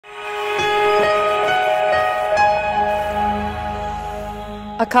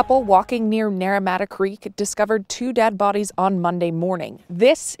A couple walking near Naramata Creek discovered two dead bodies on Monday morning.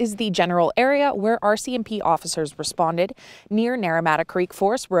 This is the general area where RCMP officers responded near Naramata Creek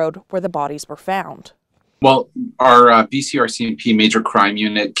Forest Road where the bodies were found. Well, our BC RCMP Major Crime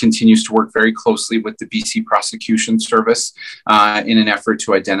Unit continues to work very closely with the BC Prosecution Service in an effort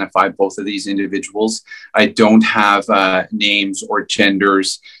to identify both of these individuals. I don't have names or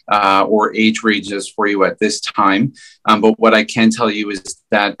genders or age ranges for you at this time, but what I can tell you is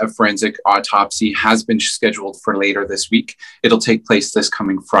that a forensic autopsy has been scheduled for later this week. It'll take place this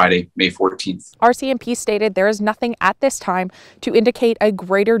coming Friday, May 14th. RCMP stated there is nothing at this time to indicate a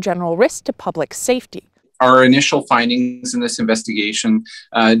greater general risk to public safety. Our initial findings in this investigation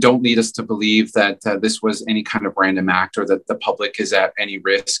don't lead us to believe that this was any kind of random act or that the public is at any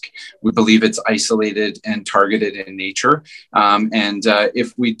risk. We believe it's isolated and targeted in nature.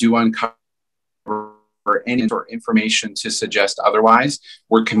 If we do uncover any sort of information to suggest otherwise,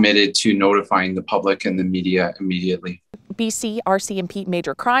 we're committed to notifying the public and the media immediately. BC RCMP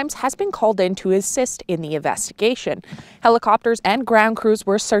Major Crimes has been called in to assist in the investigation. Helicopters and ground crews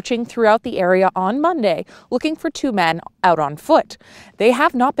were searching throughout the area on Monday, looking for two men out on foot. They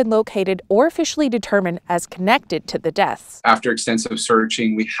have not been located or officially determined as connected to the deaths. After extensive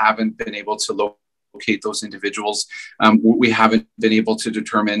searching, we haven't been able to locate those individuals. We haven't been able to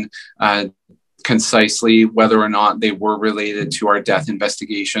determine concisely whether or not they were related to our death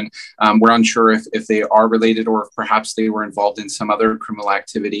investigation. We're unsure if they are related or if perhaps they were involved in some other criminal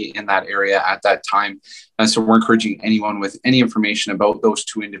activity in that area at that time. So we're encouraging anyone with any information about those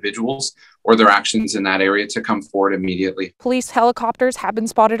two individuals or their actions in that area to come forward immediately. Police helicopters have been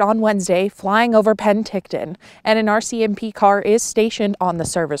spotted on Wednesday flying over Penticton, and an RCMP car is stationed on the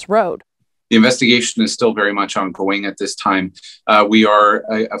service road. The investigation is still very much ongoing at this time. We are,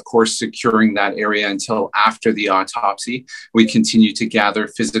 of course, securing that area until after the autopsy. We continue to gather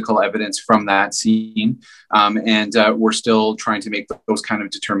physical evidence from that scene, and we're still trying to make those kind of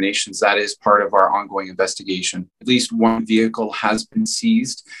determinations. That is part of our ongoing investigation. At least one vehicle has been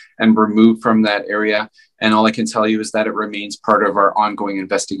seized and removed from that area, and all I can tell you is that it remains part of our ongoing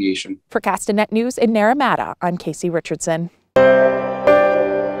investigation. For Castanet News in Naramata, I'm Casey Richardson.